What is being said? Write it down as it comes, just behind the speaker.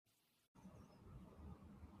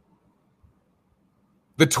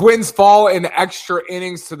The Twins fall in extra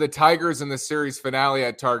innings to the Tigers in the series finale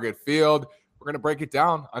at Target Field. We're going to break it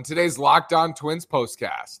down on today's Locked On Twins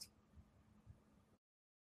postcast.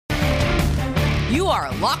 You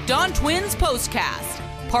are Locked On Twins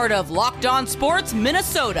postcast, part of Locked On Sports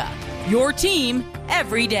Minnesota, your team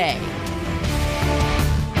every day.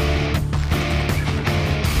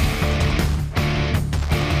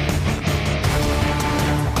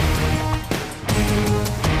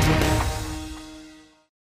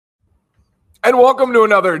 And welcome to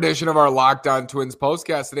another edition of our Locked On Twins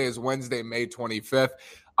postcast. Today is Wednesday, May 25th.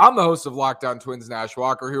 I'm the host of Locked On Twins, Nash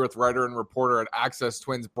Walker, here with writer and reporter at Access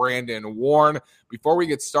Twins, Brandon Warren. Before we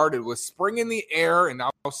get started, with spring in the air and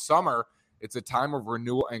now summer, it's a time of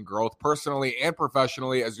renewal and growth personally and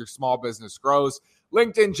professionally as your small business grows.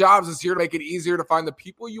 LinkedIn Jobs is here to make it easier to find the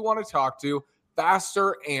people you want to talk to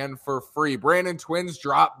faster and for free. Brandon, Twins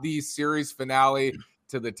dropped the series finale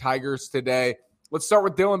to the Tigers today. Let's start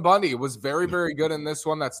with Dylan Bundy. It was very, very good in this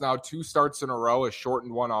one. That's now 2 starts in a row, a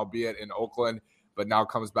shortened one, albeit in Oakland, but now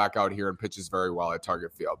comes back out here and pitches very well at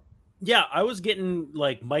Target Field. Yeah, I was getting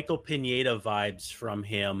like Michael Pineda vibes from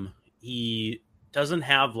him. He doesn't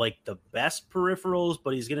have like the best peripherals,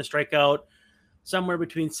 but he's going to strike out somewhere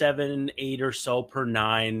between 7 and 8 or so per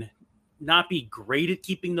 9. Not be great at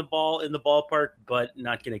keeping the ball in the ballpark, but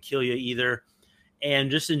not going to kill you either.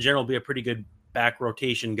 And just in general, be a pretty good back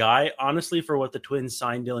rotation guy. Honestly, for what the Twins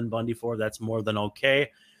signed Dylan Bundy for, that's more than okay.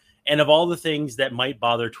 And of all the things that might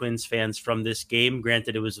bother Twins fans from this game,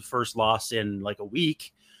 granted it was the first loss in like a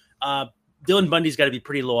week, Dylan Bundy's got to be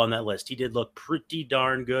pretty low on that list. He did look pretty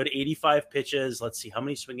darn good. 85 pitches. Let's see, how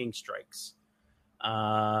many swinging strikes?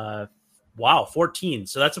 Wow, 14.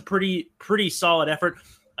 So that's a pretty solid effort.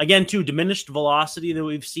 Again, too, diminished velocity that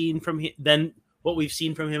we've seen from him than what we've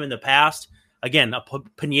seen from him in the past. Again, a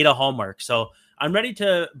Pineda hallmark. So I'm ready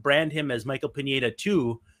to brand him as Michael Pineda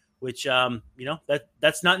too, which,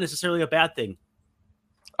 that's not necessarily a bad thing.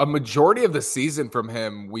 A majority of the season from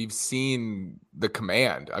him, we've seen the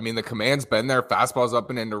command. I mean, the command's been there. Fastballs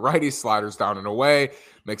up and into righty, sliders down and away,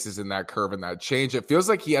 mixes in that curve and that change. It feels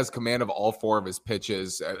like he has command of all 4 of his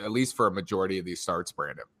pitches, at least for a majority of these starts,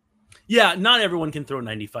 Brandon. Yeah, not everyone can throw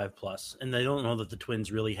 95 plus, and they don't know that the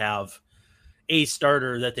Twins really have a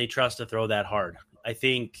starter that they trust to throw that hard. I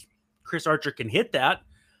think Chris Archer can hit that,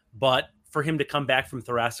 but for him to come back from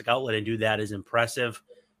thoracic outlet and do that is impressive.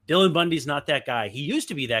 Dylan Bundy's not that guy. He used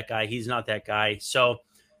to be that guy. He's not that guy. So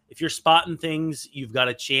if you're spotting things, you've got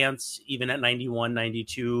a chance even at 91,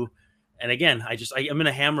 92. And again, I'm going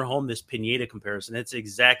to hammer home this Pineda comparison. It's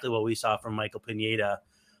exactly what we saw from Michael Pineda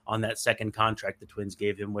on that second contract the Twins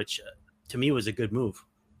gave him, which to me was a good move.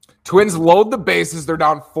 Twins load the bases. They're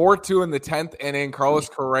down 4-2 in the 10th inning. Carlos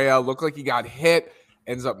Correa looked like he got hit,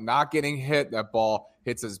 ends up not getting hit. That ball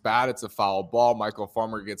hits his bat. It's a foul ball. Michael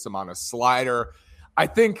Farmer gets him on a slider. I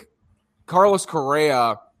think Carlos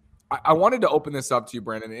Correa, I wanted to open this up to you,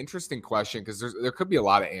 Brandon. An interesting question because there could be a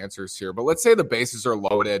lot of answers here. But let's say the bases are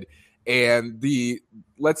loaded and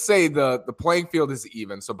let's say the playing field is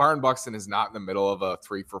even. So Byron Buxton is not in the middle of a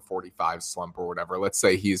 3 for 45 slump or whatever. Let's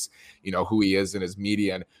say he's, who he is in his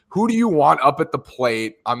median. Who do you want up at the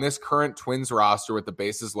plate on this current Twins roster with the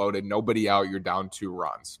bases loaded, nobody out, you're down 2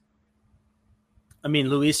 runs? I mean,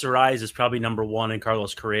 Luis Arraez is probably number 1 and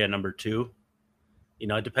Carlos Correa number 2.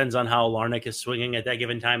 It depends on how Larnach is swinging at that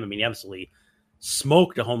given time. I mean, he absolutely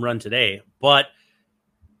smoked a home run today, but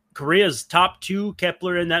Correa's top 2,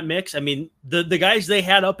 Kepler in that mix. I mean, the guys they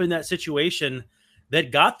had up in that situation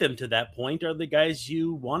that got them to that point are the guys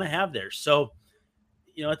you want to have there. So,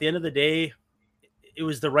 at the end of the day, it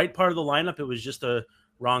was the right part of the lineup. It was just the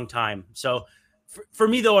wrong time. So for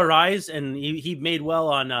me, though, Arraez, and he made well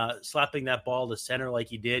on slapping that ball to center like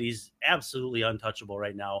he did. He's absolutely untouchable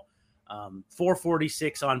right now.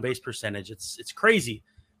 446 on base percentage. It's crazy.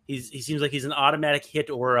 He seems like he's an automatic hit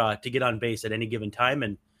or to get on base at any given time.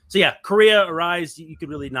 And so, yeah, Correa, Arraez, you could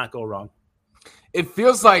really not go wrong. It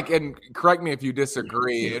feels like, and correct me if you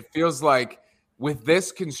disagree, it feels like with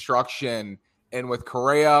this construction and with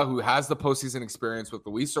Correa, who has the postseason experience, with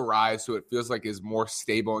Luis Arraez, who it feels like is more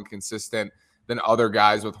stable and consistent than other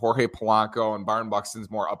guys, with Jorge Polanco and Byron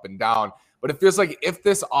Buxton's more up and down. But it feels like if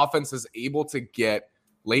this offense is able to get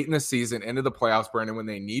late in the season into the playoffs, Brandon, when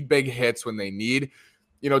they need big hits, when they need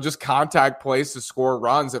just contact plays to score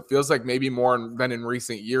runs, it feels like maybe more than in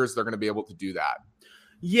recent years they're going to be able to do that.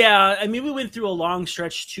 Yeah, I mean, we went through a long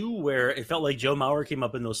stretch, too, where it felt like Joe Mauer came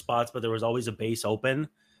up in those spots, but there was always a base open,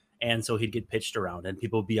 and so he'd get pitched around, and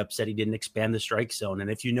people would be upset he didn't expand the strike zone.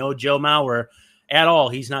 And if you know Joe Mauer at all,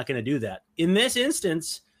 he's not going to do that. In this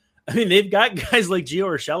instance, I mean, they've got guys like Gio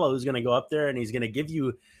Urshela who's going to go up there, and he's going to give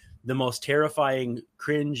you the most terrifying,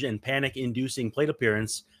 cringe and panic-inducing plate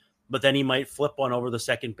appearance, but then he might flip one over the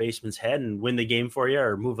second baseman's head and win the game for you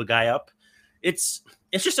or move a guy up. It's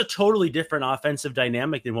just a totally different offensive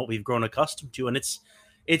dynamic than what we've grown accustomed to, and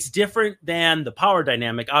it's different than the power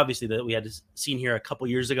dynamic, obviously, that we had seen here a couple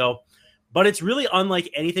years ago. But it's really unlike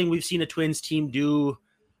anything we've seen a Twins team do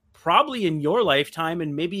probably in your lifetime,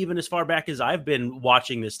 and maybe even as far back as I've been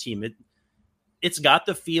watching this team. It's got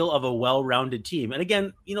the feel of a well-rounded team. And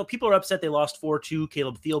again, people are upset they lost 4-2.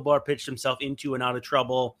 Caleb Thielbar pitched himself into and out of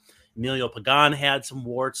trouble. Emilio Pagan had some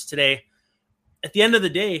warts today. At the end of the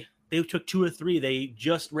day, they took 2 or 3. They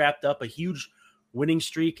just wrapped up a huge winning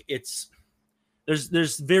streak.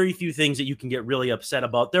 There's very few things that you can get really upset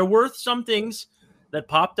about. There were some things that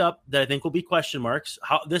popped up that I think will be question marks.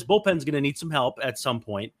 How this bullpen's going to need some help at some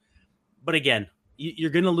point. But again,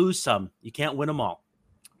 you're going to lose some. You can't win them all.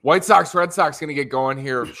 White Sox, Red Sox going to get going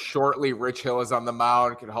here shortly. Rich Hill is on the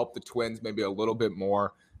mound. Can help the Twins maybe a little bit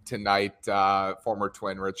more tonight. Former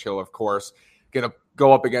Twin Rich Hill, of course, going to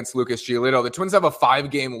go up against Lucas Giolito. The Twins have a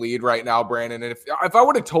 5-game lead right now, Brandon. And if I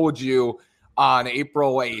would have told you on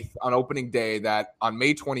April 8th, on opening day, that on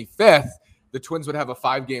May 25th, the Twins would have a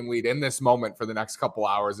 5-game lead in this moment for the next couple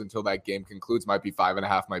hours until that game concludes, might be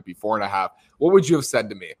 5.5, might be 4.5, what would you have said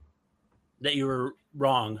to me? That you were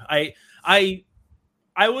wrong.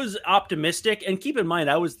 I was optimistic, and keep in mind,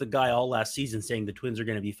 I was the guy all last season saying the Twins are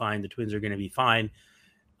going to be fine. The Twins are going to be fine.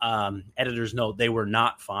 Editors note they were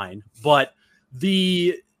not fine, but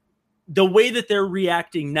the way that they're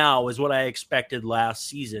reacting now is what I expected last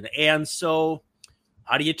season. And so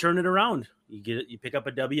how do you turn it around? You pick up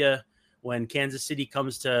a W when Kansas City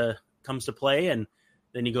comes to play, and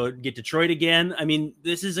then you go get Detroit again. I mean,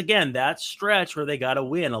 this is, again, that stretch where they got to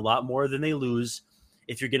win a lot more than they lose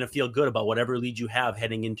if you're going to feel good about whatever lead you have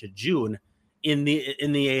heading into June in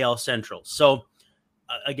the AL Central. So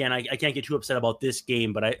again, I can't get too upset about this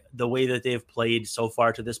game, but the way that they've played so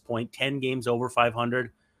far to this point, 10 games over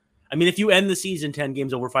 500. I mean, if you end the season 10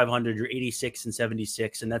 games over 500, you're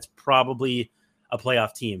 86-76, and that's probably a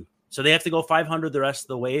playoff team. So they have to go 500 the rest of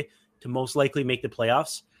the way to most likely make the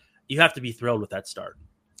playoffs. You have to be thrilled with that start.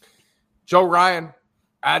 Joe Ryan,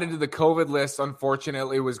 added to the COVID list,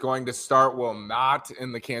 unfortunately, was going to start, will not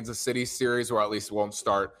in the Kansas City series, or at least won't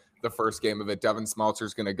start the first game of it. Devin Smeltzer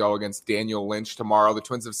is going to go against Daniel Lynch tomorrow. The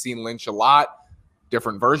Twins have seen Lynch a lot,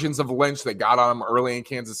 different versions of Lynch. They got on him early in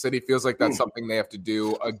Kansas City. Feels like that's something they have to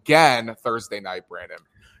do again Thursday night, Brandon.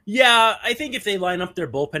 Yeah, I think if they line up their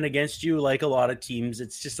bullpen against you, like a lot of teams,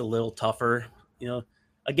 it's just a little tougher.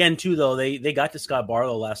 Again, too, though, they got to Scott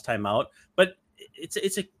Barlow last time out, but it's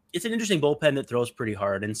an interesting bullpen that throws pretty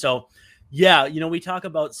hard. And so, yeah, we talk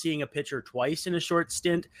about seeing a pitcher twice in a short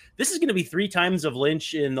stint. This is going to be 3 times of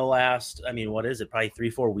Lynch in the last, what is it, probably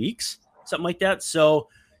 3-4 weeks, something like that. So,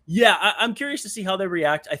 yeah, I'm curious to see how they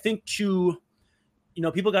react. I think, too,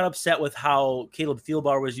 people got upset with how Caleb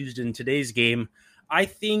Thielbar was used in today's game. I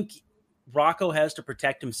think Rocco has to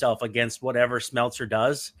protect himself against whatever Smeltzer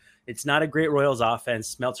does. It's not a great Royals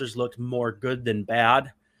offense. Smeltzer's looked more good than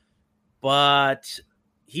bad, but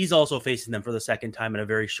he's also facing them for the second time in a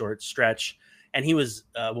very short stretch. And he was,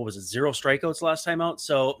 0 strikeouts last time out.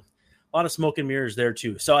 So a lot of smoke and mirrors there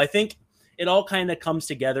too. So I think it all kind of comes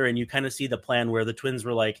together, and you kind of see the plan where the Twins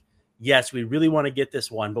were like, yes, we really want to get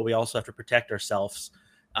this one, but we also have to protect ourselves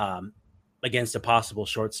against a possible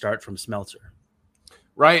short start from Smeltzer.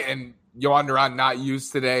 Right, and Yohan Duran not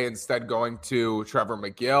used today, instead going to Trevor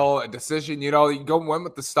McGill. A decision, you go win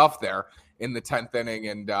with the stuff there in the 10th inning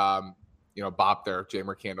and, bop there,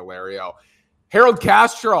 Jeimer Candelario. Harold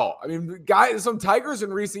Castro. Some Tigers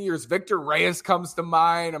in recent years. Victor Reyes comes to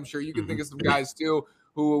mind. I'm sure you can think of some guys, too,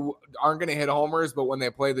 who aren't going to hit homers, but when they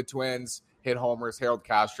play the Twins, hit homers. Harold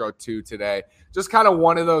Castro, too, today. Just kind of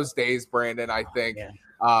one of those days, Brandon, I think. Yeah.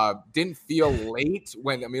 Didn't feel late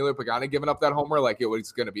when Emilio Pagan had given up that homer like it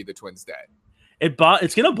was going to be the Twins' day.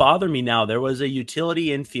 It's going to bother me now. There was a utility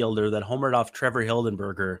infielder that homered off Trevor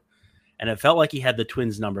Hildenberger, and it felt like he had the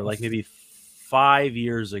Twins number, like maybe 5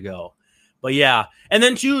 years ago. But yeah, and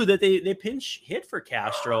then too that they pinch hit for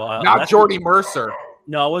Castro. Not Jordy Mercer.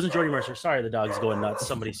 No, it wasn't Jordy Mercer. Sorry, the dog's going nuts.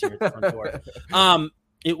 Somebody's here at the front door.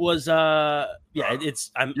 It was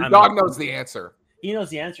it's. Your dog knows the answer. He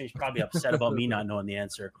knows the answer. He's probably upset about me not knowing the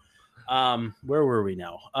answer. Where were we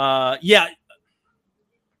now? Yeah,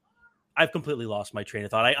 I've completely lost my train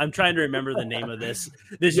of thought. I'm trying to remember the name of this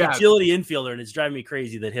utility infielder, and it's driving me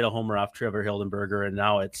crazy that hit a homer off Trevor Hildenberger, and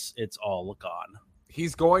now it's all gone.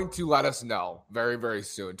 He's going to let us know very, very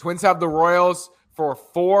soon. Twins have the Royals for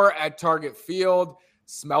 4 at Target Field.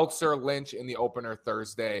 Smeltzer, Lynch in the opener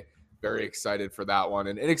Thursday. Very excited for that one.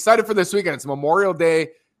 And excited for this weekend. It's Memorial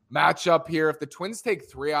Day matchup here. If the Twins take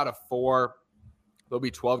 3 out of 4, they'll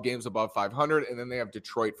be 12 games above 500, and then they have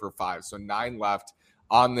Detroit for 5. So 9 left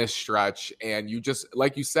on this stretch. And you just,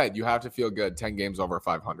 like you said, you have to feel good 10 games over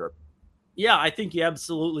 500. Yeah, I think you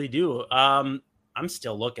absolutely do. I'm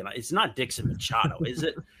still looking. It's not Dixon Machado, is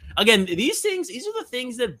it? Again, these are the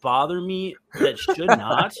things that bother me that should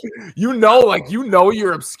not.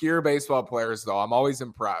 Your obscure baseball players, though. I'm always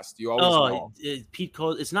impressed. You always know. Pete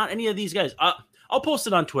Cole. It's not any of these guys. I'll post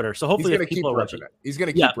it on Twitter. So hopefully, he's going to keep ripping it. He's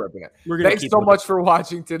going to keep ripping it. Thanks so much for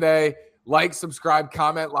watching today. Like, subscribe,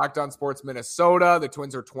 comment. Locked On Sports Minnesota. The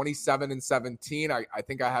Twins are 27-17. I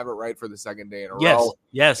think I have it right for the second day in a row.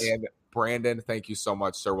 Yes. And Brandon, thank you so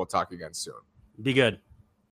much, sir. We'll talk again soon. Be good.